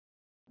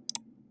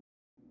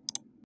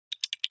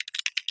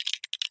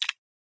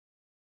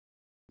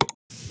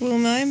Will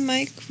my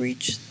mic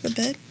reach the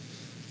bed?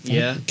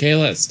 Yeah.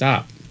 Kayla,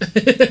 stop.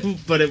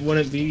 But it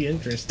wouldn't be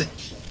interesting.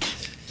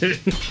 It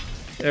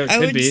I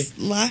could would be.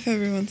 laugh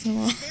every once in a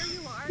while.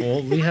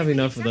 Well, we have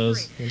enough of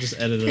those. We'll just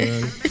edit it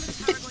in.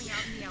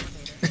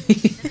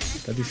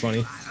 That'd be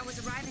funny.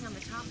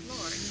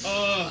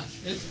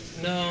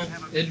 No,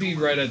 it'd be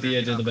right at the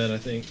edge of the bed, I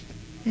think.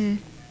 Unless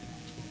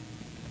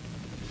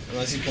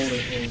you pulled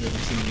it over the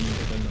TV,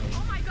 but then that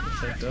would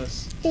affect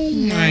us. Oh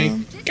my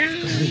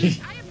god.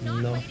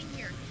 No.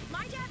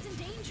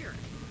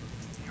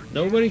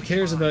 Nobody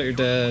cares about your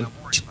dad.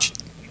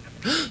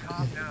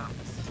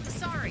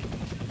 Sorry.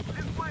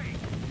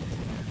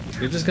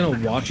 You're just gonna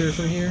watch her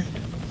from here?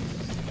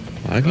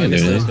 I can't do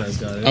those anything. guys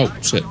got it. Oh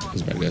shit,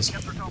 those bad guys.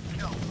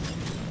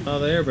 Oh,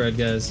 the airbred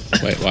guys.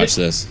 Wait, watch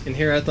this. In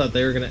here, I thought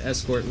they were gonna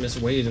escort Miss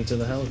Wade into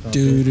the helicopter.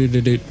 Do do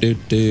do do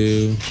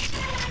do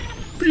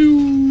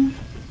do.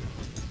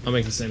 I'll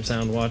make the same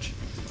sound. Watch.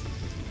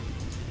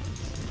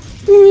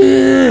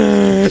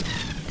 I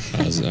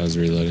was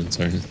reloading.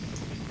 Sorry.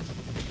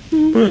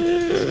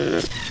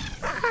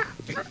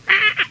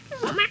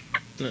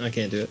 No, I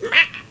can't do it.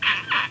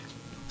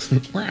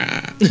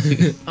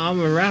 I'm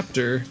a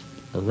raptor.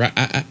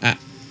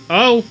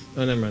 Oh,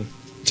 never mind.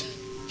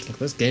 Look,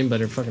 this game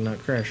better fucking not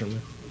crash on me.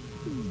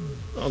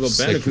 I'll go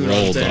Sick Bandicoot on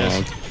roll, his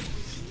ass. dog.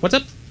 What's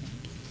up?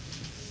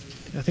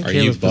 I think Are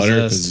you Caleb's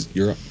butter? possessed.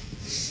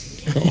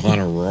 Because you're on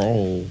a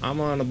roll. I'm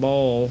on a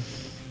ball.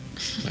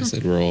 I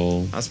said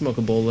roll. I smoke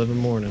a bowl every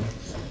morning.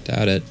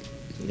 Doubt it.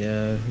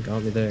 Yeah,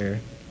 got me there.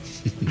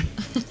 You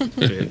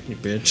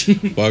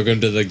bitch. Welcome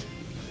to the.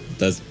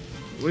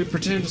 We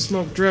pretend to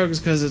smoke drugs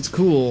because it's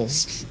cool.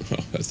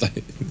 Oh, that's like,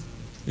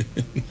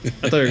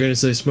 I thought you were going to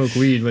say smoke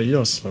weed, but you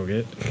don't smoke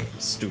it.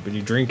 Stupid,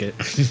 you drink it.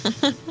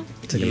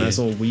 Take a nice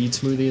old weed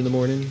smoothie in the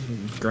morning,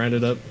 grind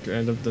up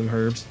them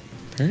herbs.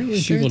 apparently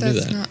Sure, people do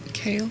that's that. not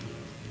kale.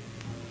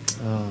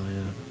 Oh,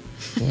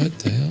 yeah. What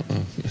the hell? Oh,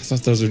 I thought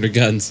those were the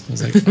guns. I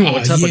was like, oh,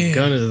 What type yeah. of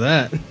gun is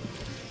that?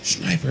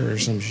 Sniper or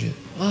some shit.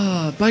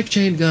 Ah, bike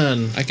chain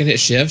gun. I can hit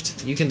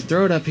shift. You can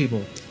throw it at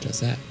people. Does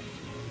that?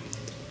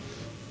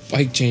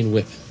 Bike chain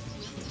whip.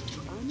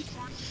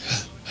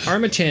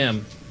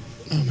 Armacham.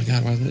 Oh my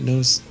god, why doesn't it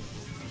notice?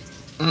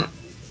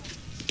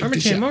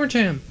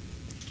 Armacham.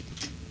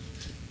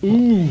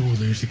 Ooh,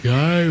 there's a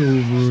guy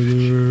over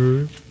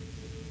there.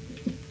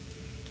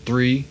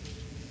 3,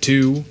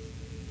 2,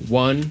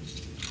 1.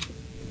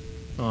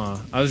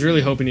 Aw, I was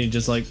really hoping he'd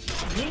just like,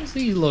 where's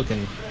he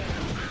looking?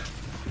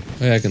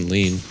 Oh, yeah, I can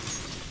lean.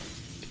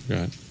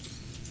 God.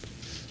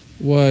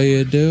 What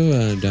you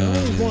doing down I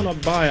there? want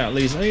to buy at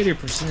least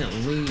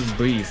 80% lean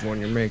beef when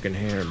you're making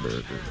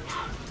hamburgers.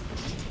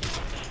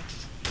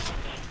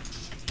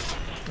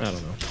 I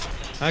don't know.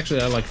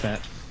 Actually, I like fat.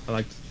 I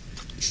like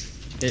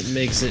it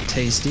makes it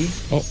tasty.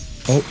 Oh.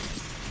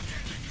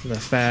 The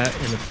fat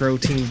and the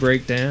protein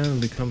break down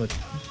and become a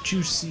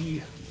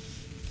juicy,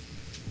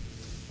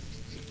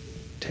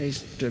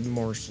 tasted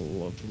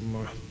morsel of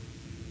my...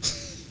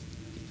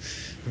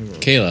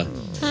 Kayla.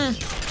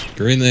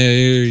 You're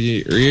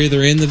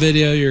either in the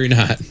video or you're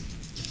not.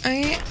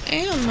 I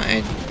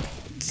am.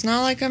 It's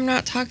not like I'm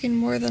not talking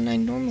more than I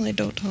normally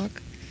don't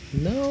talk.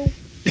 No.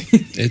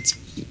 It's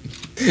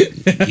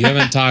you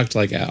haven't talked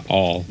like at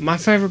all. My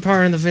favorite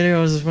part in the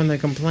videos is when they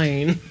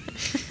complain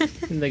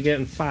and they get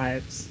in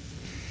fights.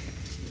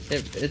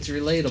 It's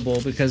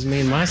relatable because me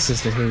and my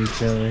sister hate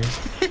each other.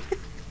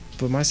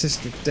 But my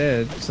sister's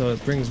dead, so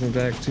it brings me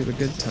back to the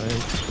good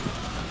times.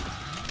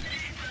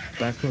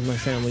 Back when my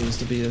family used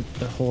to be a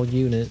whole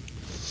unit.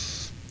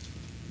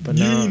 But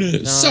now...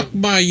 Suck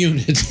my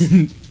unit.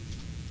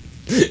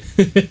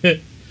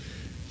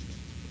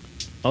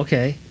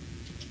 Okay.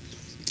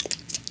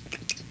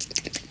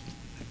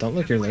 Don't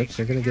lick your lips,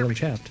 you're gonna get them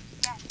chapped.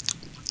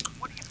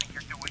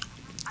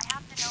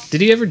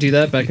 Did you ever do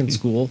that back in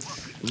school?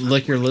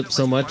 Lick your lips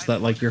so much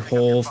that like your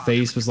whole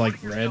face was like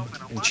red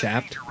and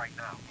chapped?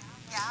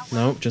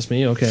 No, just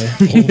me? Okay.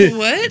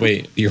 What?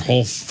 Wait, your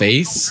whole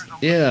face?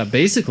 Yeah,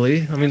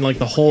 basically. I mean like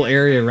the whole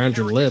area around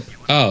your lip.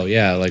 Oh,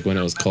 yeah, like when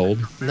it was cold.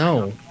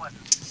 No.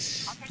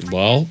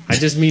 Well, I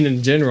just mean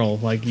in general.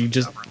 Like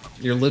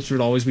your lips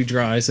would always be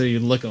dry, so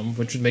you'd lick them,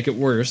 which would make it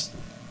worse.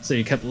 So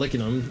you kept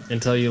licking them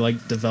until you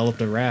like developed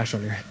a rash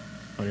on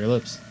your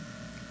lips.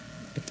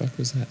 what the fuck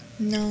was that?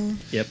 No.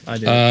 Yep, I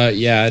did.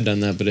 Yeah, I'd done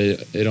that, but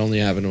it only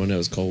happened when it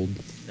was cold.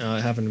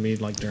 It happened to me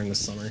like during the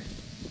summer.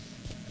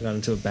 I got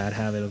into a bad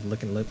habit of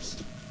licking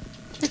lips.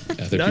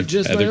 Not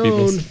just my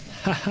own.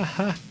 Ha ha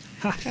ha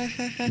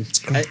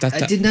ha.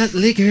 I did not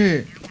lick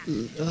her.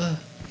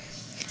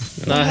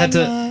 No, I had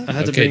to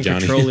Okay, bring Johnny.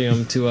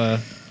 petroleum to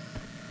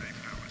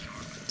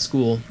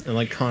school and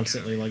like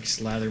constantly like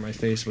slather my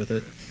face with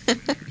it.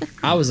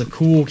 I was a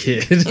cool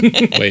kid.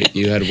 Wait,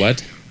 you had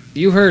what?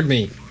 You heard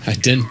me. I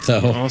didn't,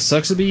 though. Oh,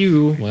 sucks to be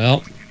you.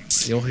 Well,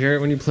 You'll hear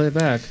it when you play it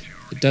back.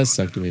 it does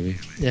suck to me.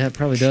 Yeah, it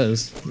probably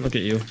does. Look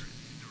at you.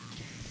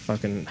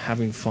 Fucking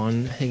having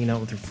fun, hanging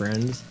out with your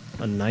friends.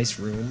 A nice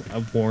room,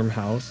 a warm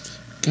house.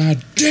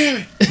 God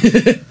damn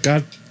it!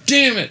 God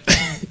damn it!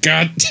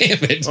 God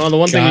damn it. Well, the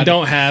one thing you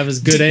don't have is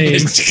good aim.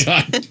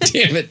 God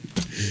damn it.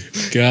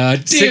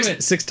 God damn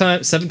it.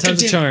 7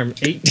 times a charm.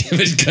 8. Damn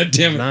it. God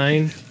damn it.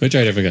 9. Which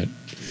I forgot.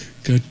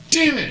 God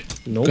damn it.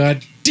 Nope.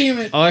 God damn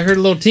it. Oh, I heard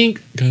a little tink.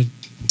 God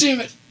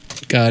damn it.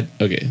 God.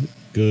 Okay.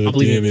 God I'll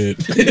believe damn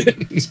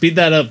it. Speed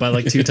that up by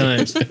like 2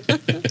 times. God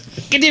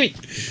damn it.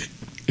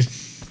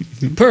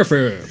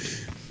 Perfect.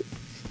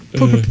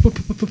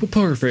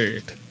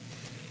 Perfect.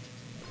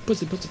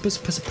 Pussy,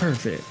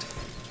 perfect.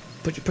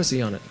 Put your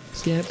pussy on it.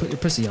 Scan it, put your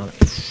pussy on it.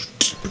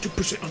 Put your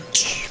pussy on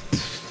it.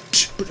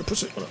 Put your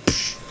pussy on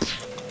it.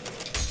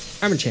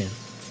 Armin-chan.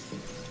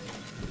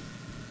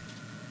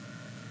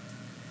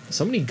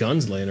 So many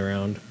guns laying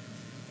around.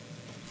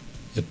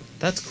 Yep.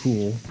 That's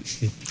cool.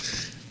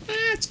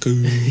 That's cool.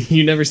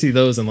 You never see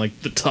those in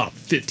like the top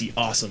 50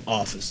 awesome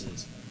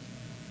offices.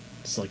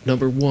 It's like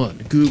number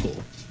 1,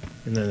 Google.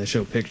 And then they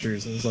show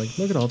pictures and it's like,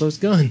 look at all those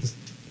guns.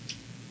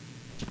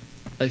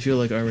 I feel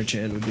like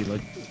Armin-chan would be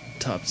like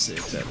top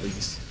 6 at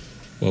least.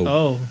 Whoa.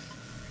 Oh.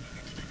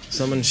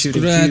 Someone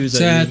shooting fuse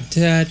at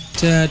you.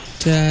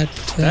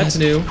 That's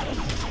new.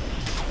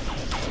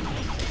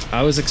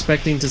 I was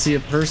expecting to see a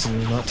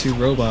person, not 2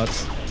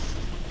 robots.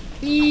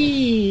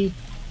 Eee.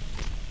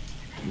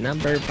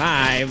 Number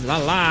 5's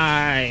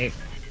alive.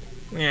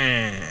 Nah.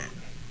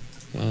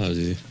 Oh, that was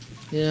easy.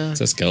 Yeah. Is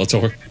that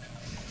Skeletor?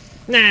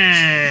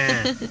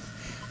 Nah.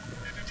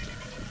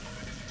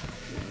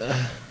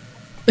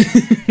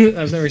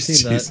 I've never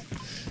seen that.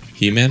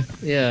 He-Man?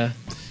 Yeah.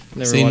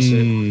 Never watched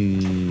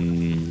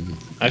it.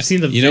 I've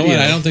seen the You video. know what?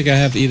 I don't think I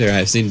have either.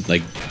 I've seen,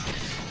 like,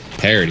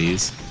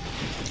 parodies.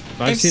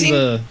 I've seen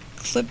the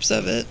clips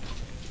of it.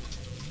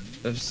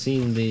 I've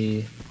seen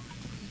the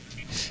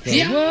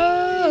Yeah.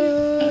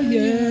 Whoa,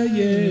 yeah,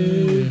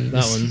 yeah.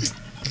 That one.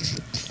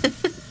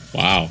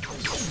 Wow.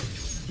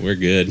 We're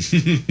good.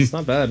 It's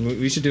not bad.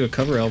 We should do a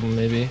cover album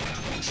maybe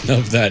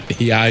Of that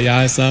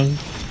yeah song?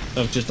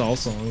 of just all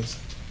songs.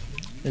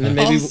 And then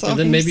All maybe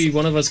songs.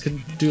 one of us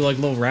could do like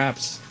little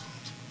raps.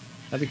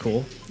 That'd be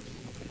cool.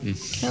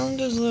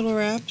 Calendar's little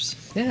raps.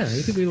 Yeah,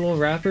 you could be a little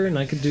rapper and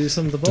I could do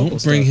some of the vocal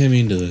Don't bring stuff. him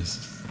into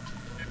this.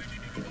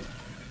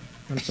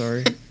 I'm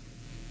sorry.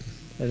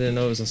 I didn't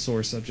know it was a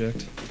sore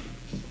subject.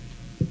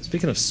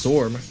 Speaking of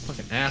sore, my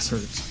fucking ass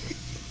hurts.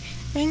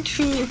 Mine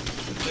too.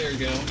 There you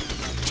go.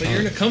 But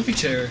you're in a comfy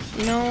chair.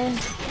 No.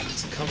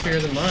 It's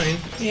comfier than mine.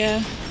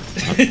 Yeah.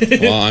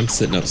 Well, I'm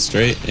sitting up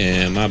straight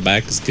and my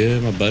back is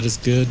good, my butt is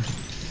good.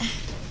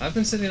 I've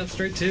been sitting up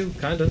straight too,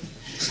 kind of.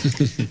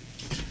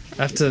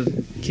 I have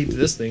to keep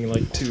this thing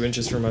like 2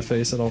 inches from my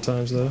face at all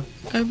times, though.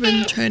 I've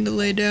been trying to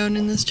lay down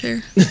in this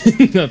chair.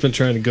 I've been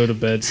trying to go to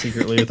bed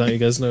secretly without you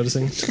guys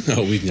noticing.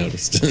 Oh, we've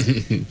noticed.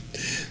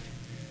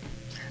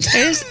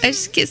 I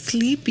just get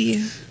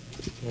sleepy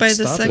by the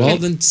stop it. second. Well,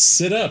 then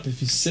sit up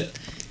if you sit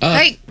up.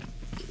 Hey,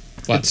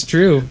 What? It's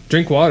true.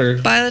 Drink water.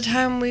 by the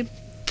time we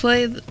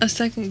play a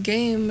second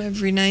game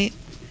every night,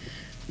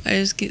 I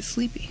just get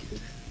sleepy.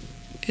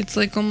 It's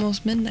like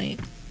almost midnight.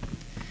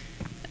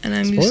 And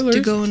I'm used to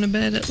Spoilers. going to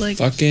bed at like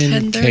Fucking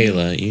 10:30.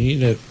 Kayla, you need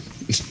to...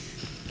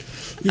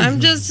 I'm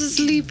just a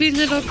sleepy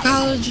little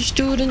college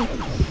student.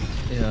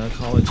 Yeah,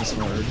 college is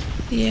hard.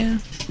 Yeah.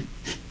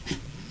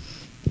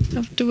 I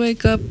have to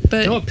wake up,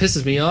 but You know what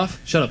pisses me off?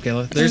 Shut up,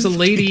 Kayla. There's a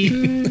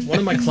lady, one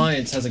of my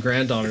clients has a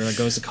granddaughter that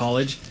goes to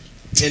college,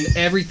 and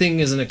everything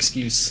is an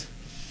excuse.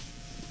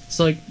 It's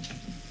like,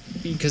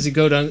 because you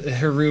go down,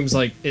 her room's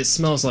like, it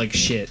smells like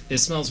shit. It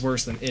smells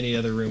worse than any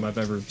other room I've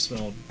ever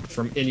smelled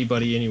from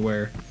anybody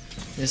anywhere.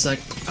 And it's like,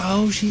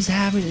 oh, she's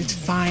having its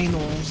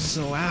finals,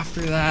 so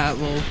after that,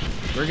 well,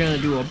 we're gonna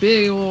do a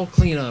big old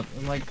cleanup.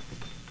 I'm like,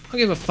 I don't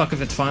give a fuck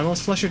if it's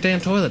finals. Flush your damn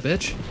toilet,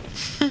 bitch.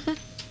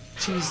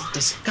 She's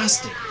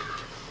disgusting.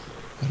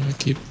 Why do I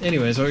keep...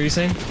 Anyways, what were you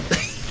saying?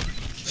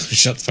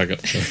 Shut the fuck up.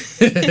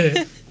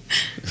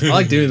 I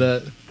like doing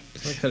that.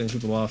 I like cutting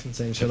people off and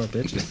saying, shut up,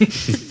 bitch.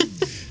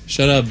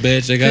 Shut up,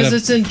 bitch. I Because gotta...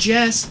 it's in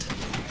jest.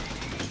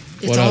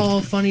 It's What up?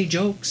 all funny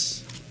jokes.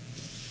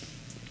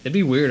 It'd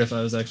be weird if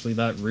I was actually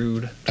that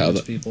rude Oh,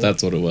 towards people.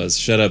 that's what it was.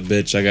 Shut up,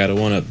 bitch. I got a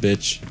one-up,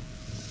 bitch.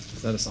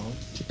 Is that a song?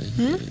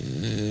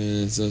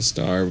 It's a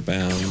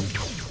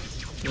Starbound.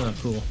 Oh,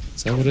 cool.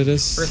 Is that what it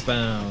is?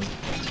 Earthbound.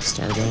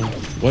 Starbound?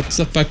 What's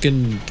the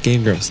fucking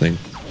Game Grumps thing?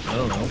 I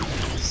don't know.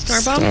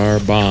 Starbomb?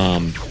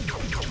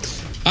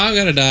 Starbomb. I'm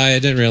gonna die. I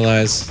didn't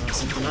realize. That's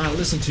something I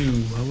listen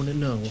to. I want to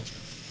know.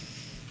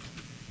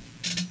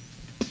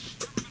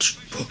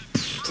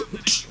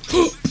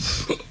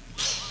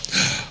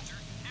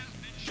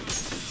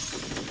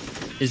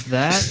 Is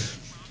that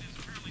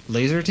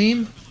Laser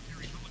Team?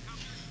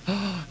 It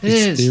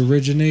It's is. the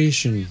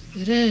origination.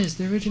 It is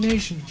the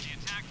origination.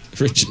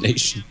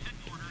 Origination.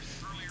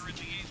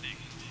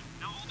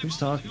 Who's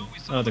talking?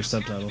 Oh, there's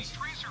subtitles.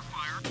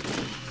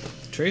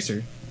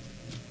 Tracer.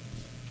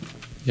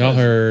 Y'all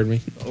heard me.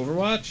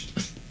 Overwatch.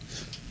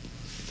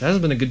 That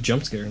hasn't been a good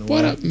jump scare in a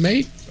What while, up,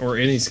 mate? or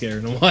any scare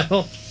in a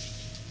while.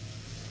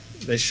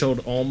 They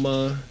showed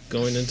Alma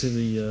going into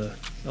the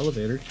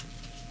elevator.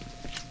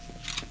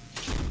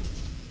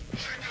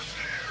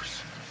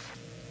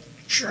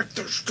 Check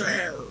the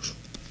stairs.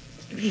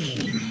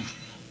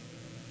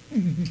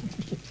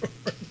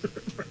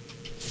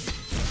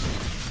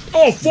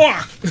 Oh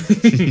fuck!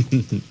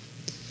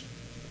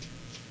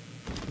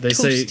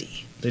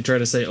 They try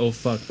to say "oh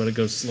fuck," but it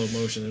goes slow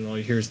motion, and all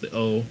you hear is the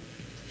 "oh."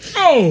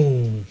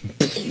 Oh.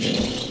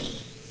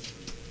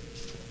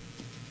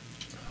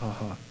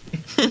 Haha.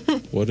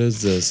 What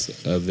is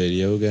this? A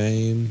video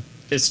game?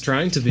 It's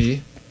trying to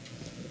be.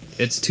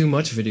 It's too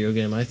much video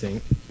game, I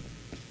think.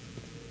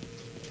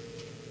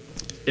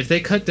 If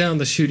they cut down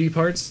the shooty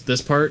parts, this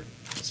part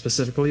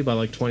specifically, by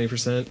like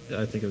 20%,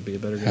 I think it would be a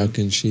better game. How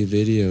can she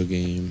video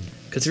game?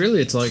 Because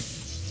really, it's like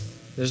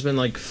there's been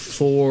like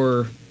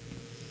 4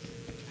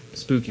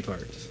 spooky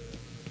parts,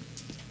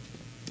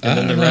 and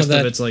then the rest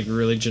of it's like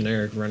really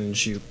generic run and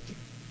shoot.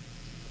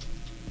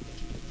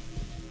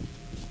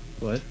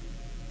 What?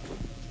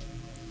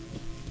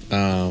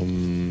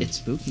 It's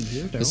spooky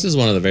here. This is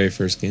one of the very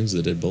first games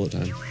that did bullet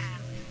time.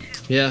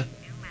 Yeah,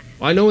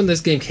 well, I know when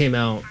this game came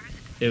out,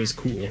 it was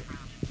cool.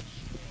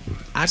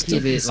 I'd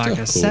give it like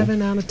a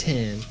 7 out of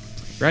 10.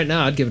 Right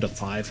now, I'd give it a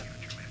 5.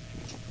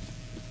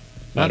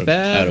 Not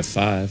bad. Out of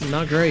 5.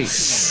 Not great.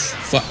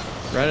 Fuck.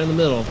 Right in the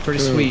middle. Pretty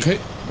sweet. Okay.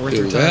 Worth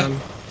your time.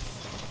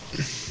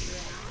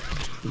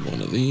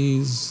 One of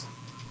these.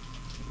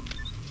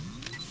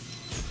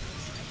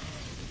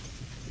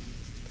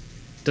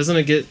 Doesn't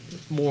it get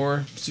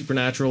more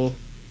supernatural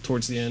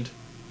towards the end?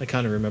 I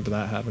kind of remember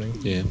that happening.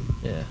 Yeah.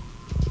 Yeah.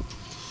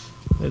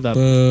 That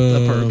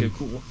part would get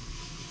cool.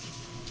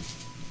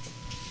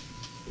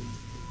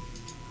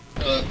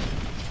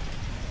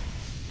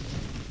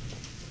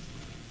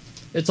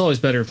 It's always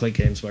better to play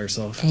games by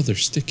yourself. Oh, they're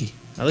sticky.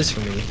 At least for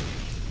me.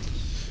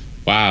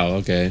 Wow,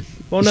 okay.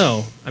 Well,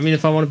 no. I mean,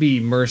 if I want to be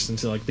immersed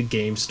into like the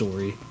game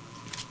story,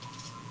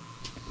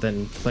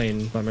 then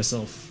playing by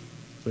myself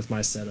with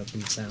my setup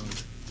and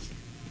sound.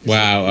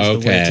 Wow, is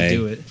the way okay. to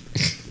do it.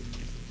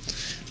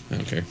 I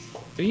don't care.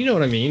 But you know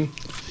what I mean.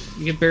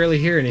 You can barely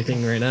hear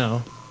anything right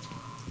now.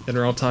 And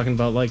we're all talking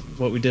about like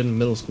what we did in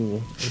middle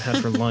school and had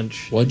for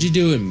lunch. What'd you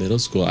do in middle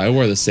school? I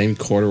wore the same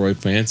corduroy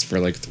pants for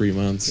like 3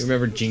 months. You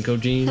remember Jinko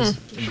jeans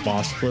and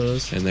Boss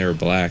clothes? And they were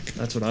black.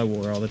 That's what I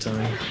wore all the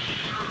time.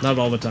 Not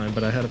all the time,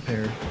 but I had a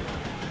pair.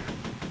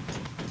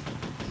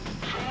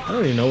 I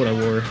don't even know what I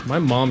wore. My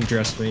mom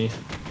dressed me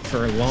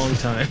for a long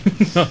time.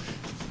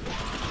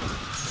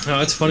 No,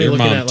 it's funny Your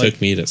looking mom at like.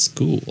 took me to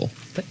school.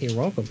 You're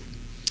welcome.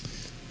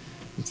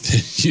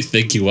 You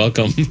think you're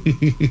welcome?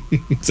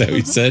 Is that what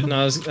you said? No,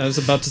 I was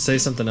about to say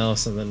something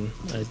else, and then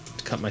I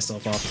cut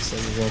myself off to say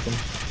you're welcome.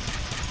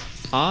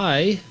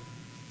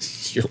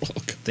 You're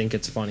welcome. Think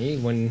it's funny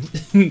when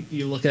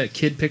you look at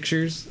kid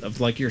pictures of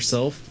like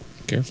yourself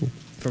Careful.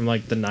 from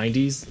like the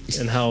 90s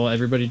and how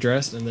everybody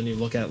dressed, and then you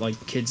look at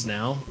like kids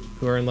now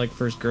who are in like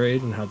first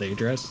grade and how they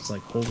dress. It's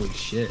like, holy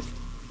shit.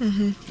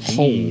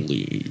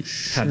 Holy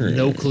shit. Had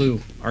no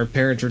clue. Our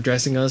parents were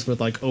dressing us with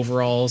like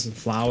overalls and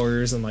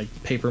flowers and like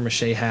paper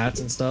mache hats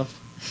and stuff.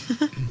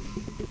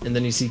 And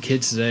then you see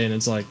kids today and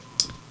it's like,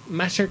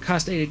 my shirt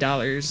cost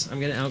 $80.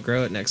 I'm gonna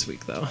outgrow it next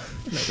week though.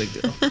 No big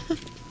deal.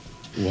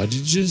 What did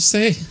you just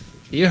say?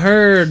 You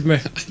heard me.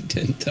 I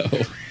didn't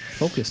though.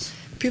 Focus.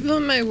 People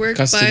in my work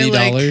Custody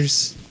buy like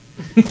dollars?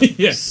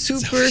 Yeah.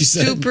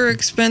 super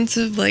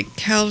expensive like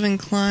Calvin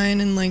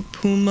Klein and like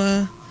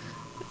Puma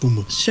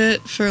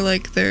shit for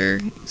like their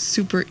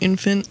super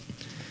infant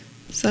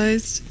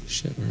sized.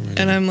 Shit, where am I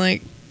And I'm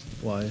like,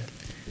 Why?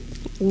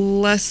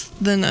 less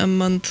than a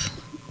month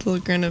they're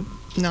gonna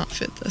not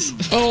fit this.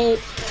 Oh!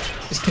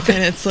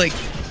 And it's like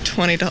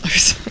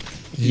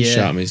 $20. He Yeah.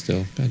 shot me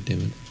still. God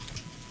damn it.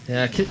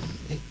 Yeah,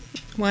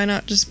 Why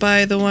not just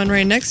buy the one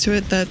right next to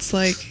it that's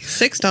like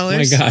 $6? Oh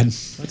my god.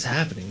 what's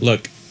happening?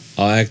 Look,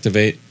 I'll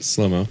activate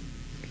slow-mo.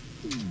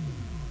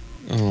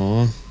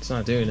 Aw. It's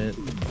not doing it.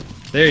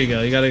 There you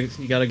go. You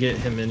gotta get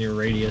him in your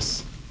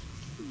radius.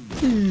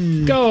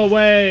 Go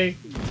away.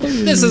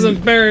 This is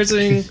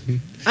embarrassing.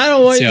 I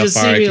don't want See you how to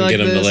far see I me can like get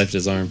him this. to lift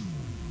his arm.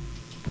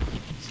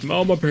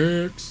 Smell my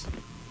pics.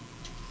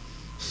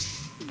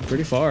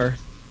 Pretty far.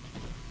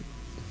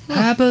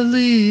 I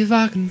believe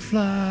I can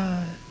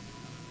fly.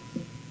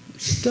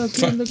 Stuck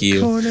in the Fuck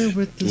you. corner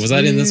with the Was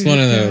that in this one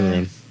or the sweet other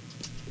one?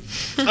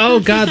 guy. Oh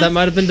god, that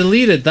might have been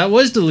deleted. That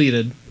was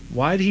deleted.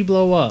 Why did he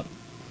blow up?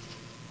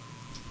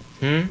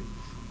 Can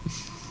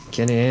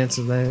you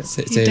answer that?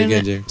 Say You it again,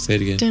 didn't- Jared. Say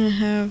it again. Didn't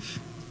have.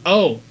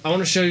 Oh, I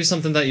want to show you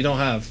something that you don't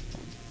have.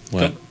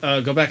 What?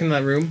 Go back into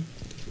that room.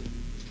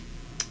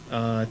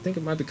 I think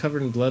it might be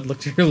covered in blood. Look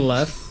to your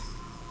left.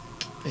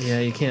 Yeah,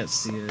 you can't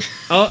see it.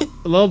 Oh,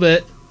 a little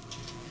bit.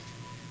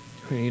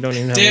 You don't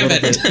even have Damn a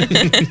little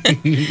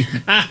it. bit.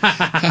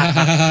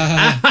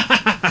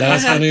 That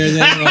was funnier than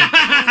that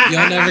one.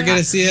 Y'all never get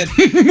to see it.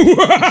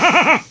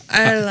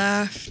 I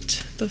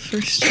laughed the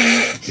first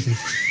time.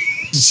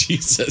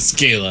 Jesus,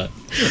 Kayla.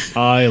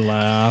 I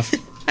laugh.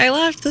 I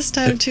laughed this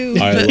time too.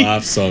 I but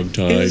laugh It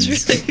sometimes.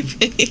 was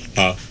really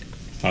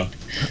funny.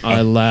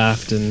 I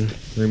laughed and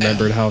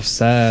remembered how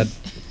sad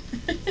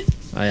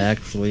I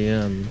actually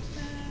am.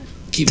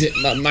 Keep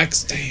hitting my mic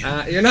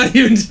stand. You're not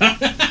even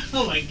talking.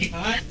 Oh my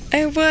god.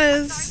 I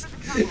was.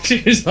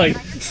 She was like,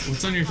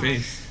 What's on your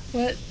face?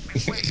 What?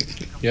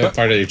 You have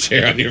part of your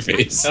chair on your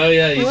face. oh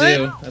yeah, you What?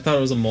 do. I thought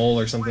it was a mole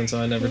or something, so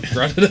I never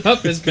brought it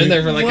up. It's been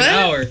there for like What? an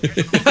hour.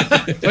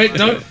 Wait,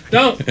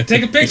 don't.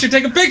 Take a picture,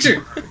 take a picture.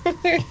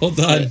 Hold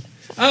on.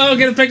 Oh,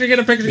 get a picture, get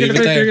a picture, Leave get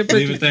a it picture, there. get a picture.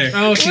 Leave it there.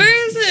 Oh,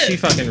 Where is it? She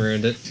fucking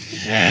ruined it.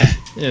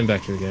 And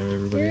back to the game,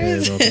 everybody. Where Hey,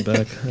 is welcome it?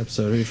 back.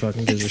 Episode who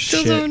fucking gives a Still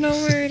shit don't know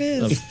where it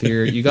of is.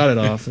 fear. You got it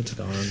off. It's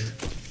gone.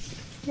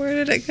 Where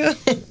did it go?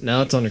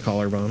 Now it's on your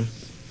collarbone.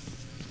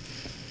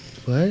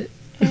 What?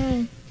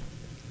 Oh.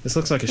 This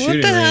looks like a What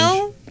shooting the range.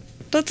 hell?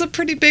 That's a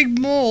pretty big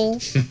mole.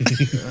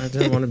 I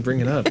didn't want to bring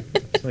it up.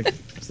 Like,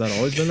 has that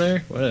always been there?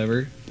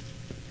 Whatever.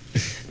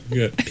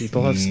 Good.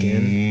 People have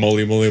skin.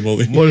 Moly.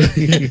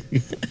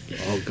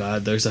 Oh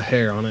god, there's a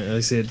hair on it. I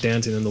see it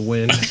dancing in the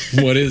wind.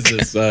 What is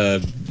this?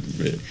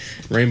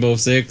 Rainbow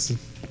Six?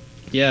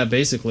 Yeah,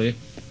 basically.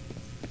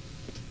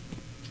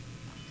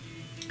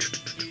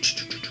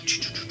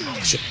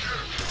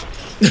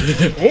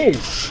 Oh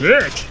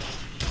shit!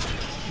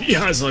 He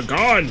has a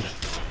gun.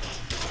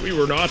 We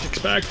were not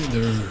expecting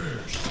this.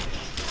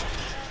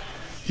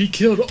 He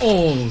killed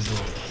all of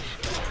them.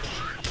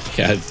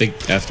 Yeah, I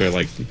think after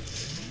like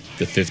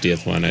the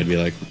 50th one, I'd be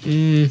like,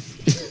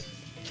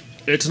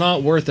 It's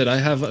not worth it. I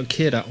have a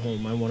kid at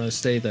home. I want to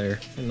stay there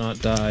and not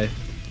die.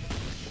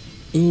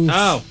 ooh.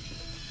 Ow!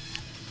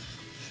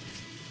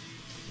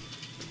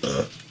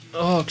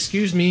 Oh,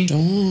 excuse me.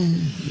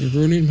 Don't. You're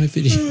ruining my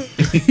video.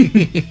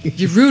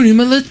 You're ruining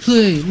my let's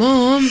play,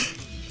 Mom.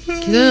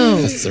 Get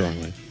out. That's the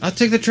wrong way. I'll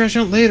take the trash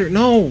out later.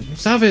 No,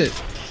 stop it.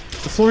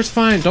 The floor's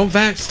fine. Don't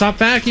stop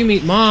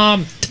vacuuming,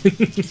 Mom.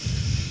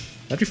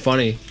 That'd be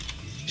funny.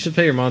 You should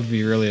pay your mom to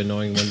be really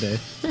annoying one day.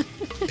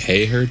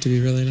 Pay her to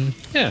be really annoying?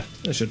 Yeah,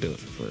 I should do it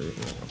for free.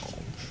 Oh,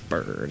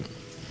 bird.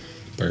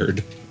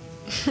 Bird.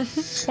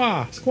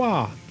 Squaw,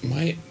 squaw.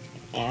 My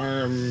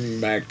arm,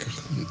 back,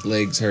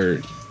 legs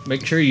hurt.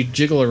 Make sure you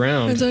jiggle I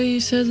around. thought you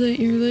said that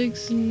your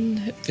legs and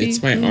feet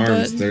It's my and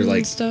arms, butt they're and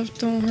like- stuff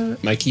don't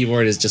hurt. My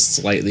keyboard is just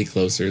slightly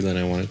closer than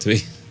I want it to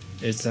be.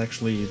 It's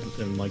actually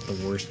in like the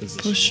worst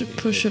position.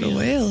 Push it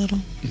away a little.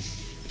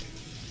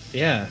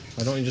 Yeah,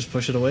 why don't you just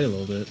push it away a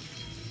little bit?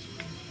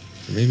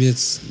 Or maybe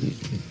it's,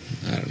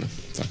 I don't know.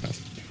 Fuck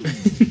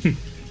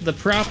off. The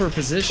proper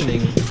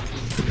positioning.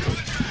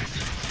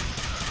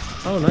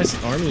 Oh,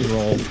 nice army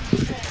roll.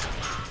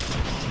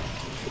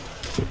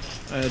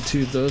 I had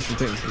 2 of those for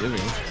Thanksgiving.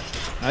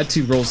 I had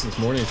 2 rolls this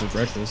morning for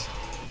breakfast.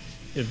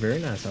 It was very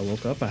nice. I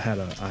woke up. I had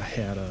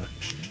a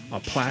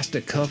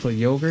plastic cup of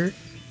yogurt.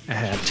 I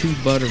had 2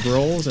 buttered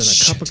rolls and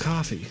a cup of Shit.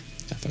 coffee.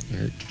 That fucking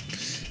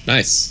hurt.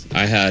 Nice.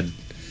 I had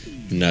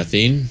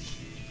nothing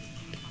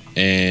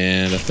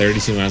and a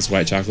 32-ounce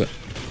white chocolate,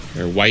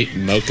 or white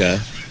mocha.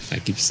 I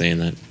keep saying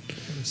that.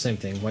 Same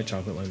thing. White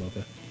chocolate, white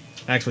mocha.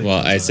 Actually, Well,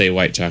 it's I not. say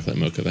white chocolate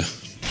mocha, though.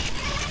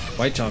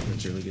 White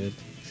chocolate's really good.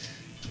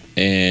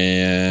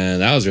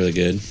 And that was really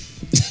good.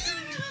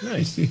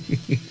 Nice.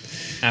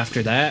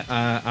 After that,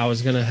 I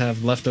was gonna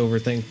have leftover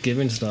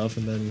Thanksgiving stuff,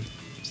 and then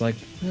it's like,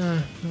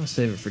 I'll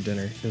save it for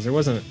dinner because there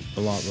wasn't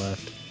a lot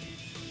left.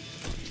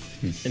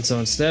 And so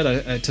instead,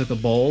 I took a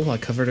bowl, I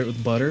covered it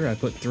with butter, I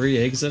put 3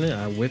 eggs in it,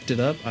 I whipped it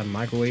up, I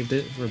microwaved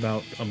it for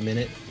about a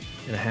minute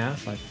and a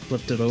half. I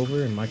flipped it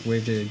over and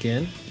microwaved it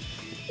again,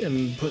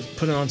 and put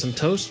it on some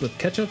toast with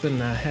ketchup,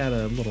 and I had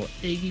a little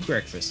eggy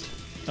breakfast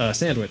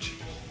sandwich.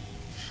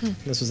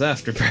 This was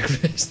after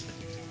breakfast.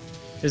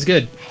 It was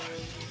good.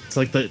 It's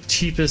like the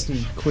cheapest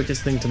and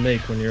quickest thing to make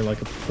when you're like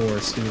a poor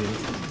student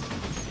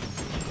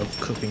of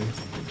cooking.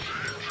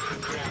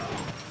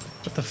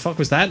 What the fuck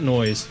was that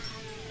noise?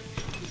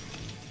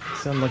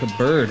 Sounded like a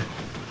bird.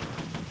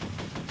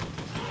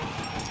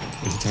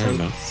 What are you talking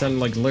about? Sounded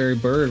like Larry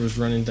Bird was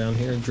running down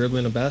here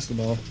dribbling a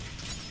basketball.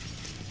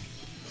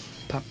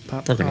 Pop,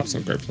 pop, Broken pop. up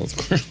some garbage on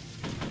the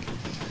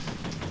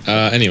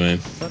ground. Anyway.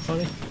 Is that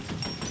funny?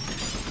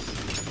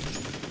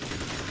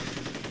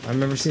 I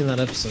remember seeing that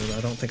episode.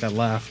 I don't think I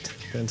laughed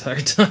the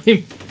entire time.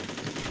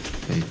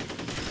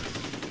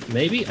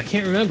 Maybe? I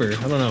can't remember.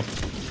 I don't know.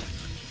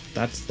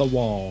 That's the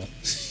wall.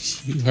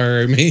 You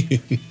heard me.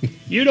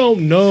 You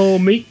don't know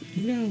me.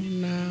 You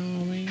don't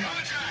know me.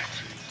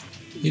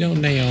 You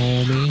don't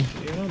know me.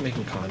 You're not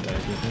making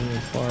contact with me.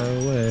 You're far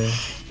away.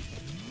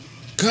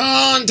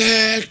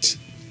 Contact!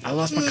 I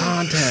lost my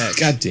contact.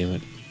 God damn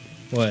it.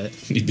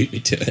 What? You beat me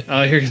to it.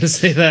 Oh, you're gonna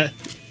say that.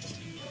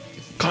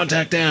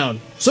 Contact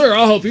down. Sir,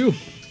 I'll help you.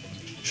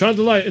 Shine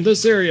the light in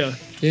this area.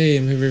 Yay,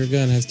 my favorite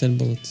gun has 10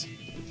 bullets.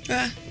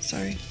 Ah,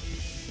 sorry.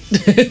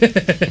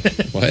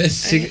 What?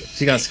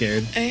 She got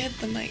scared. I hit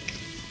the mic.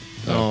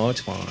 Oh,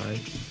 it's fine.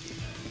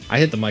 I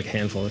hit the mic a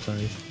handful of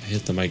times. I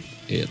hit the mic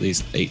at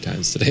least 8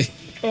 times today.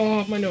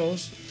 Oh, my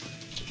nose.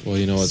 Well,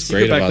 you know what's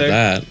Secret great back about there.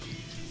 that?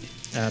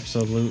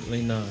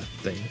 Absolutely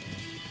nothing.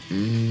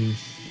 Mm.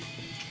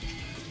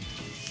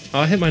 Oh,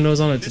 I hit my nose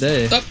on it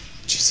today. Oh,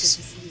 Jesus.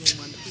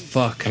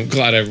 Fuck. I'm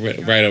glad I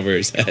went right over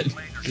his head.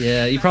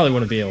 Yeah, you probably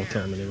wouldn't be able to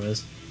tell him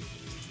anyways.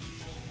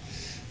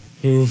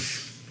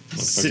 Oof.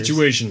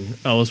 Situation,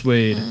 Alice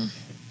Wade.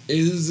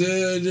 Is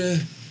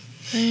it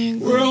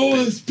We're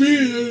always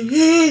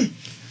beating.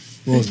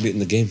 We're always beating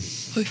the game.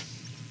 Oi.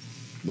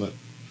 What?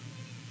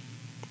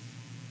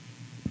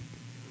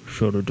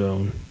 Shut her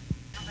down.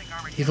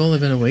 You've only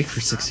been awake for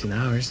 16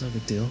 hours, no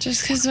big deal.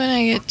 Just because when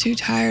I get too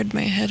tired,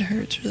 my head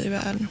hurts really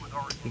bad.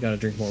 You gotta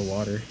drink more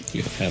water.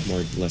 You have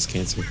less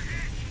cancer.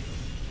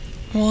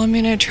 Well, I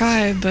mean, I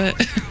try, but...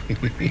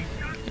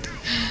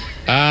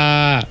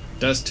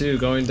 Dust 2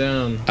 going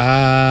down.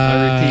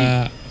 I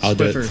repeat. I'll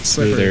do it Swiffer,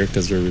 smoother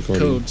because we're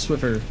recording. Code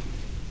Swiffer.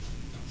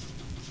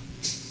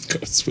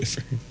 Code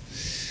Swiffer.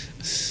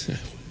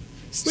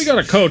 We got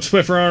a Code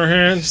Swiffer on our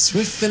hands.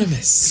 Swift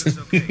venomous.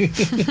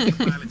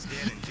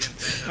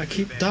 I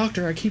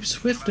keep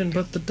swifting,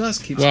 but the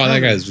dust keeps Wow, that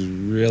coming. guy's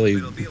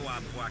really...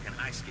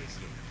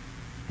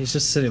 He's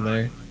just sitting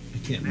there. I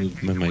can't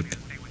move my mic.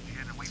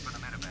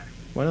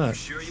 Why not?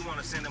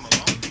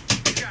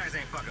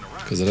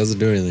 Because it doesn't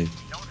do anything.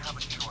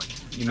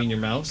 You mean your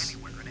mouse?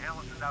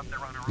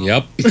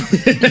 Yep.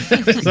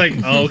 It's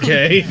like,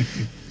 okay.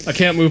 I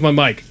can't move my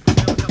mic.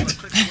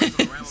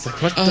 It's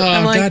like, what the?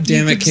 I'm like, God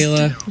damn you it, could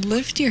just Kayla.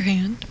 Lift your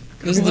hand.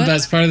 This is the What?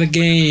 best part of the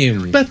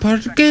game. Best part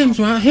of the game's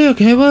right here,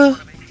 Kayla.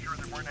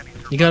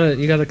 You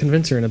gotta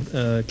convince her in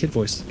a kid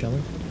voice,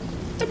 Kellen.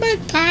 The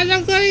best part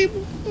of the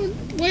game.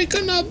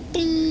 Waking up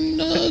and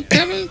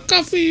having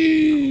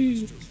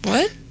coffee.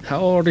 What? How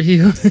old are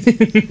you? What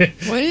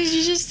did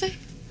you just say?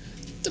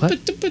 What?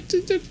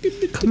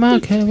 Come on,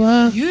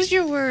 Kayla. Use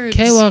your words.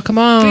 Kayla, come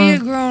Be a on.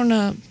 grown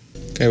up.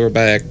 Okay, we're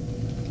back.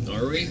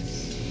 Are we?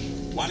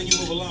 Why don't you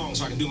move along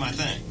so I can do my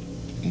thing?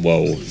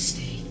 Whoa.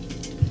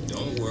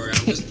 Don't worry,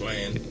 I'm just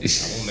playing. I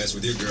won't mess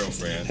with your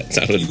girlfriend. That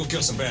sounded- You go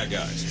kill some bad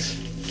guys.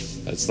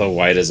 That's the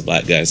whitest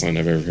black guy song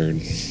I've ever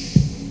heard.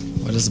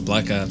 Why does the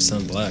black guy have to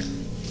sound black?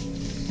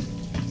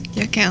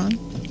 You're Callan.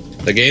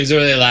 The game's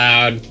really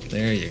loud.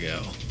 There you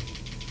go.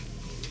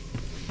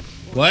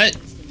 What?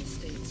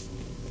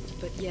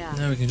 But yeah.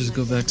 Now we can just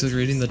go back to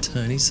reading the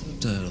tiny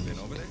subtitle.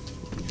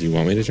 Do you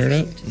want me to turn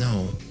it up?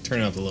 No,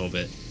 turn it up a little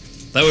bit.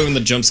 That way when the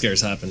jump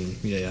scares happen,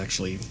 you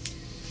actually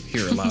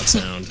hear a loud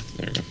sound.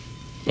 There we go.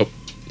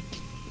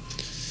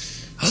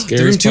 Oh.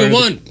 The room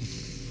 201!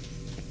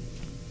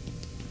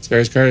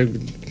 Scariest card.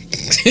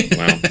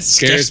 Wow.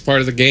 Scariest part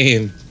of the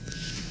game.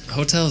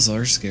 Hotels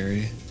are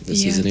scary.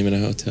 This Yeah. isn't even a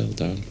hotel,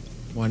 dog.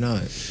 Why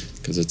not?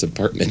 Because it's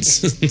apartments.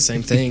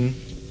 Same thing.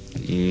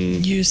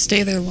 You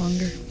stay there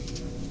longer.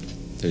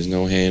 There's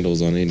no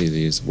handles on any of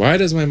these. Why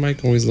does my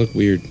mic always look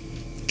weird?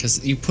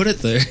 Because you put it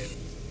there.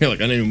 You're like,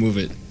 I need to move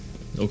it.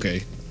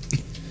 Okay.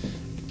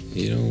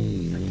 You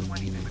don't know.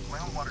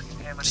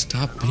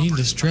 Stop being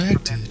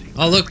distracted.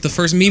 Oh, look, the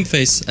first meme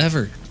face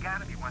ever.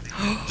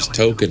 Just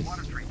token.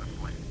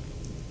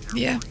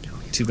 Yeah.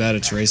 Too bad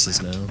it's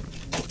racist now.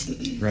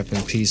 Rep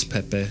in peace,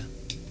 Pepe.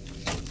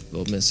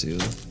 We'll miss you.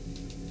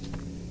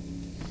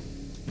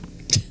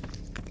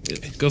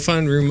 Go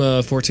find room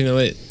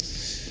 1408.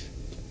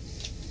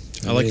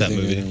 I like that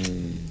movie.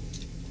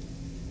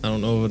 I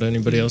don't know what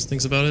anybody else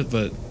thinks about it,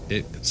 but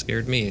it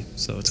scared me,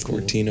 so it's cool.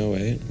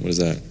 1408? What is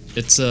that?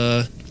 It's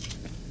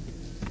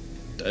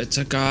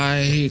a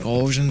guy, he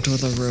goes into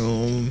the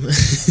room.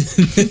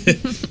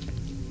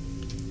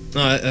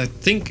 No, I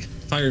think,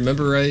 if I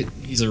remember right,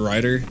 he's a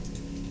writer,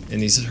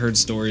 and he's heard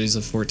stories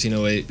of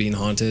 1408 being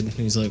haunted. And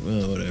he's like,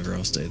 oh, whatever,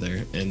 I'll stay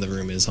there. And the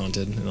room is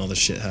haunted, and all this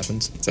shit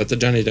happens. Is that the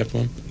Johnny Depp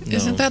one? No.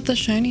 Isn't that The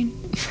Shining?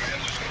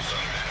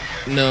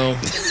 No.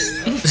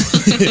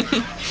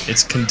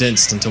 It's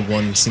condensed into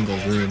one single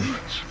room.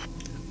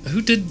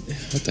 Who did...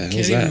 What the hell Can't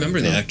is even that?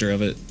 remember the actor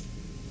of it.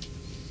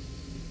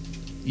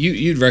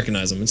 You'd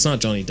recognize him. It's not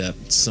Johnny Depp.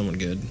 It's someone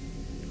good.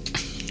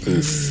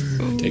 Oof.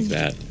 Take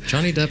that.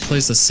 Johnny Depp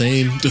plays the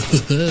same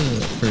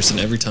person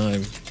every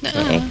time.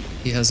 Uh-oh.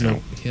 He has no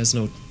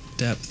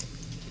depth.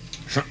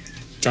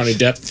 Johnny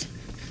Depp.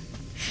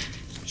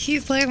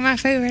 He's like my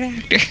favorite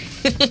actor.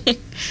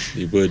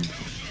 You would.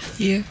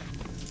 Yeah.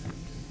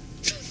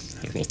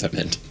 I don't know what that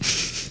meant.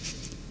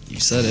 You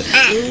said it.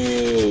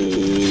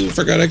 Ooh,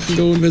 forgot I can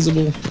go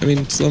invisible. I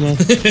mean, slow-mo.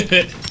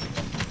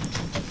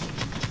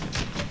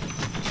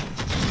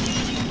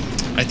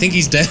 I think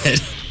he's dead.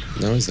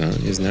 No, he's not.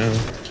 He's now.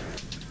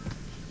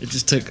 It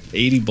just took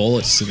 80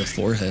 bullets to the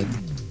forehead.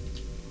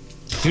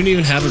 He didn't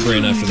even have a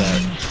brain after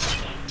that.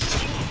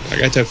 That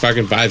guy took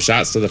fucking 5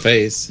 shots to the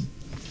face.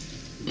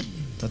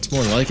 That's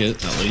more like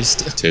it, at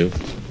least. 2.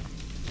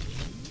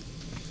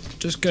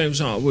 This game's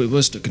not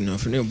realistic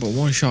enough, but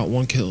one shot,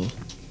 one kill.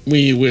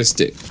 We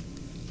whisked it.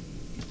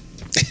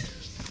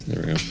 There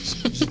we go.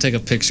 Just take a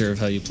picture of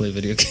how you play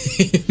video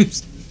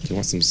games. You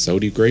want some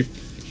soda grape?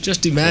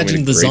 Just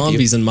imagine the grape you?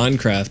 zombies in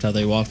Minecraft, how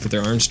they walk with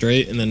their arms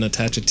straight and then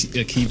attach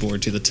a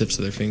keyboard to the tips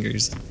of their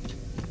fingers.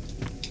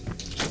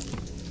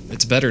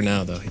 It's better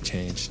now, though. He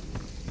changed.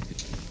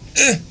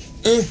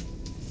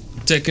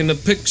 Taking a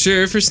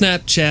picture for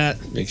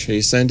Snapchat. Make sure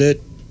you send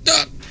it.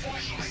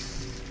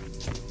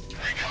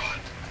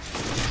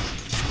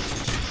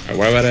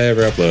 Why would I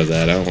ever upload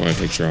that? I don't want my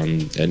picture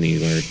on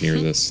anywhere near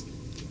this.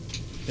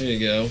 There you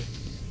go.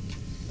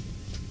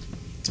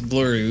 It's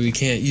blurry. We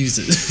can't use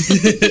it.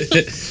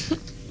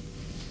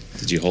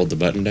 Did you hold the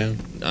button down?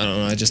 I don't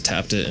know. I just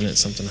tapped it and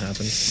something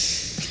happened.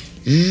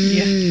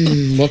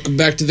 Welcome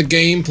back to the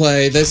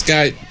gameplay. This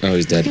guy. Oh,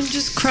 he's We dead. can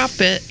just crop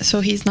it so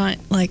he's not,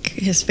 like,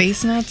 his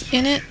face not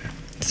in it.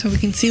 So we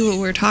can see what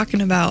we're talking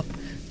about.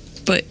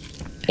 But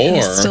Or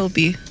it'll still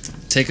be.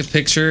 Take a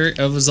picture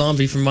of a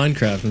zombie from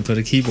Minecraft and put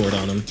a keyboard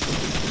on him.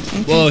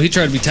 Whoa, he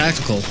tried to be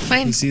tactical.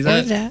 Fine. You see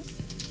Or that?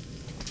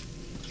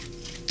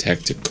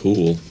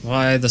 tactical.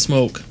 Why the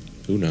smoke?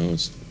 Who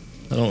knows?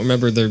 I don't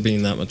remember there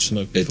being that much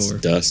smoke It's before.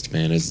 dust,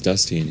 man. It's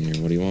dusty in here.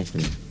 What do you want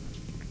from me?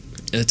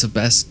 It's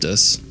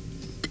asbestos.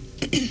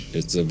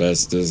 It's the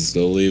best is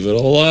to leave it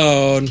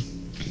alone.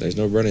 There's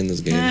no running this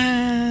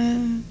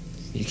game.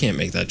 You can't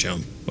make that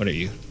jump. What are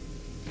you?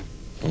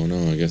 Oh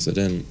no, I guess I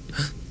didn't.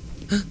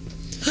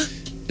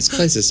 This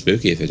place is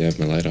spooky if I have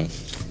my light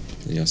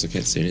off. And you also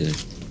can't see anything.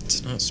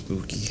 It's not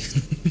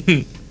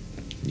spooky.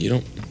 You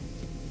don't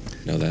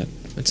know that.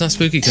 It's not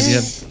spooky because you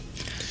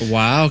have...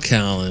 Wow,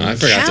 Callan. I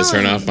forgot to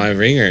turn off my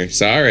ringer.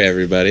 Sorry,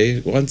 everybody.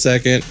 1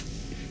 second.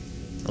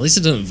 At least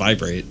it didn't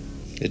vibrate.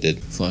 It did.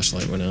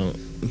 Flashlight went out.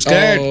 I'm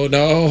scared. Oh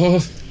no.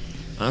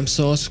 I'm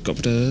so scared.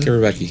 Okay,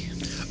 Rebecca.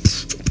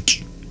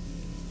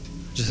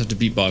 Just have to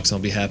beatbox. I'll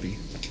be happy.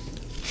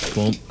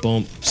 Bump,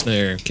 bump,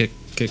 snare, kick,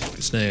 kick,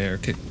 snare,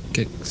 kick,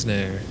 kick,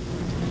 snare.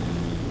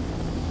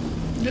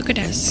 Look at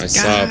that I sky.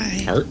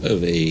 saw part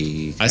of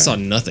a. I saw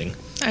nothing.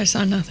 I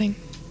saw nothing.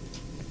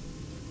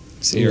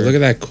 See, Ooh, look at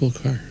that cool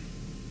car.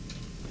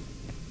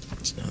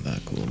 It's not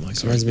that cool. My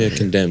This reminds me of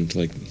Condemned,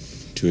 like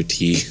to a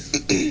T.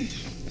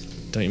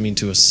 Don't you mean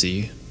to a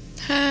C?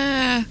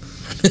 Ha.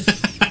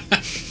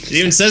 It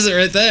even says it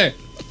right there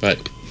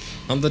But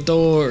on the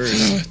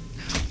doors.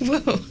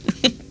 Whoa.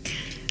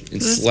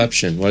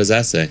 Inception. What does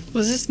that say?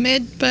 Was this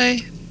made by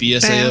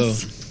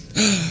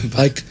BSAO. Bass?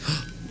 Like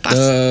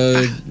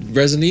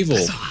Resident Evil.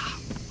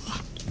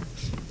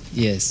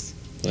 Yes,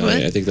 Well, What?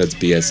 I think that's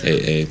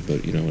BSAA,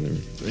 but you know, whatever.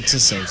 it's the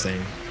same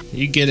thing.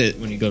 You get it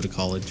when you go to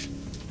college.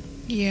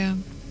 Yeah.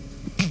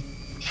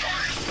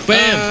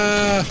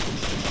 Bam!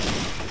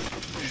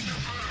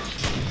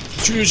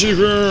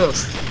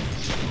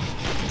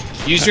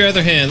 Use your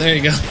other hand. There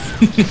you go.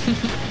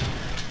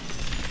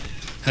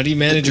 How do you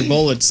manage your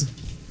bullets?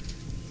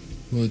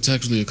 Well, it's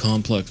actually a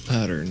complex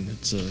pattern.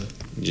 It's a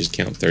You just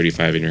count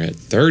 35 in your head.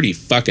 30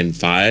 fucking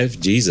 5?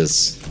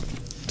 Jesus.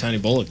 tiny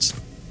bullets.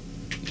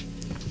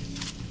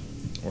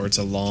 Or it's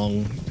a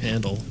long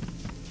handle.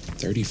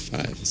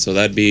 35. So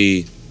that'd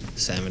be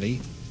 70.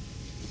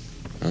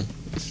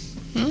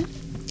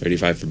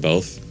 35 for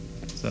both.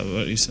 Is that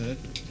what you said?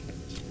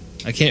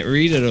 I can't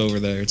read it over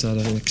there. It's at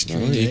an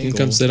extreme Well, you can angle.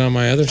 come sit on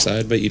my other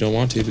side, but you don't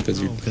want to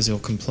because you. Because you'll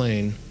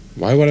complain.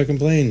 Why would I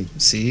complain?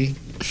 See?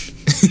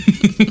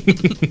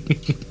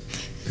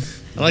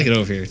 I like it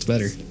over here. It's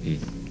better.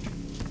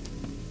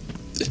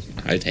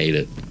 I'd hate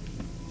it.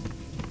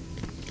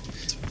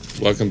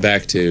 Welcome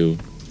back to.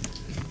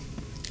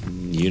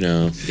 You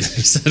know. You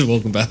said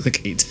welcome back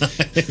like 8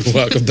 times.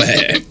 Welcome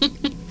back.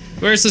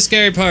 Where's the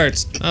scary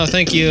parts? Oh,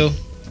 thank you.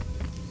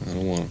 I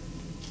don't want.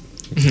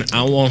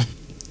 I won't.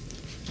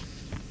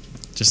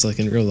 Just like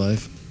in real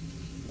life.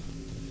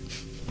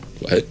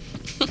 What?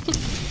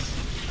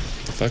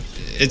 The fuck?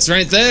 It's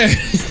right there.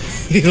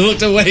 He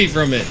looked away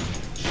from it.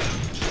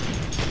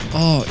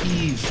 Oh,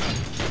 Eve.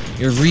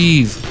 You're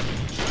Reeve.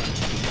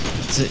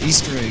 It's an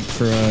Easter egg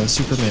for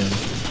Superman.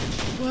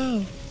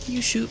 Whoa.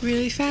 You shoot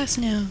really fast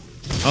now.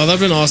 Oh,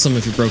 that'd been awesome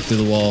if you broke through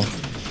the wall.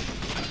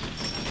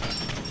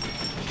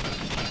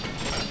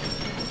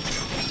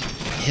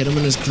 Hit him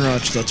in his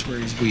crotch. That's where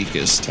he's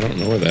weakest. I don't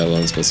know where the hell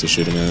I'm supposed to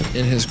shoot him at.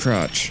 In his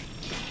crotch.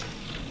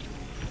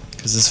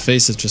 Because his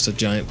face is just a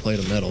giant plate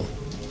of metal.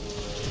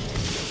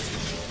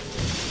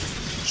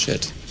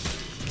 Shit.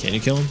 Can you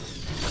kill him?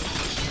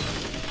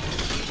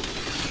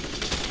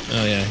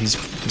 Oh yeah, he's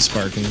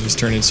sparking. He's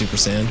turning Super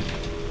Saiyan.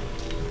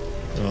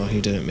 Oh, he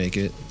didn't make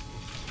it.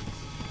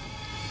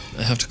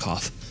 I have to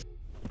cough.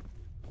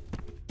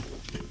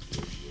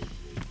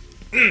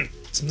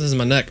 Something's in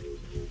my neck.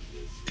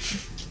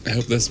 I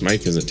hope this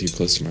mic isn't too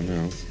close to my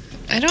mouth.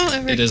 I don't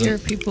ever It isn't. hear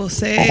people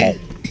say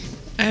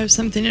I have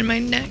something in my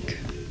neck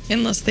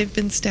unless they've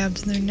been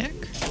stabbed in their neck.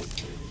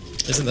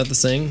 Isn't that the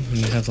saying? When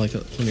you have like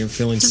when you're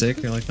feeling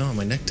sick, you're like, oh,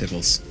 my neck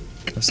tickles.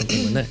 I have something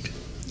in my neck.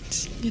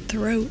 It's your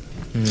throat.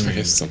 I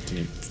have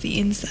something. It's the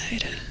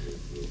inside.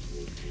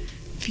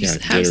 If you Yeah,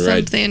 have get it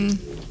right. something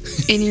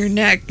in your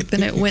neck,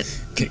 then it went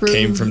It through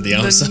came from the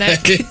outside.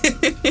 neck.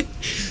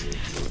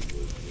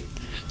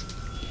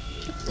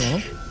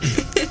 Well,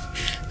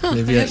 Huh,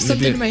 Maybe I have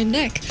something maybe in my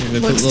neck. maybe I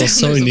put Looks little down,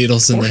 sewing there's a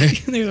needles in fork- there.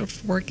 There's a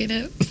fork in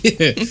it.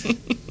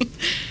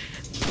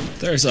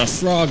 There's a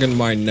frog in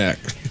my neck.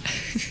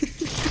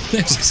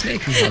 There's a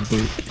snake in my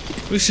boot.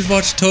 We should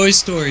watch Toy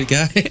Story,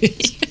 guys.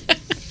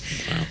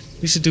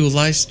 We should do a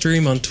live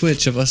stream on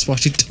Twitch of us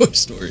watching Toy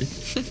Story.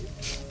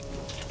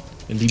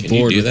 And be Can you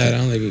bored do with that? it. I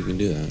don't think you can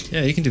do that.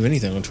 Yeah, you can do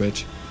anything on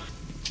Twitch.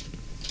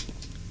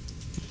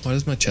 Why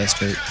does my chest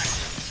hurt?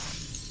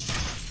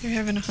 You're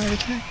having a heart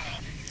attack.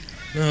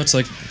 No, it's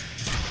like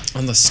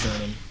on the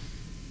sternum.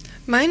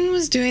 Mine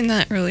was doing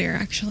that earlier,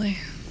 actually.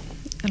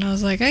 And I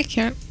was like, I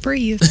can't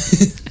breathe.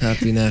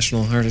 Happy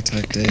National Heart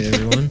Attack Day,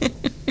 everyone.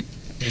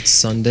 It's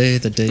Sunday,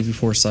 the day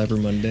before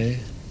Cyber Monday.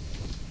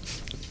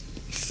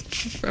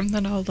 From the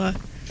Nalda.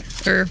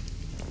 Or,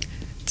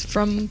 it's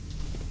from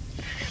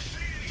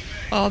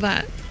all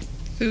that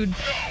food.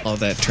 All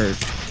that Turk.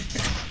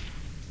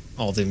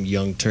 All them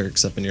young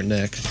Turks up in your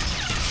neck.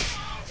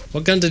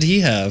 What gun did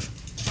he have?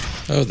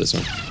 Oh, this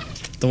one.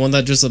 The one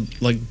that just,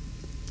 like,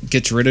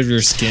 gets rid of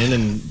your skin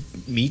and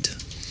meat?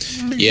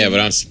 Yeah, but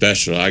I'm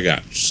special. I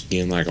got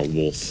skin like a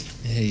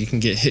wolf. Yeah, you can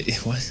get hit.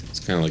 What? It's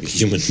kind of like a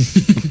human.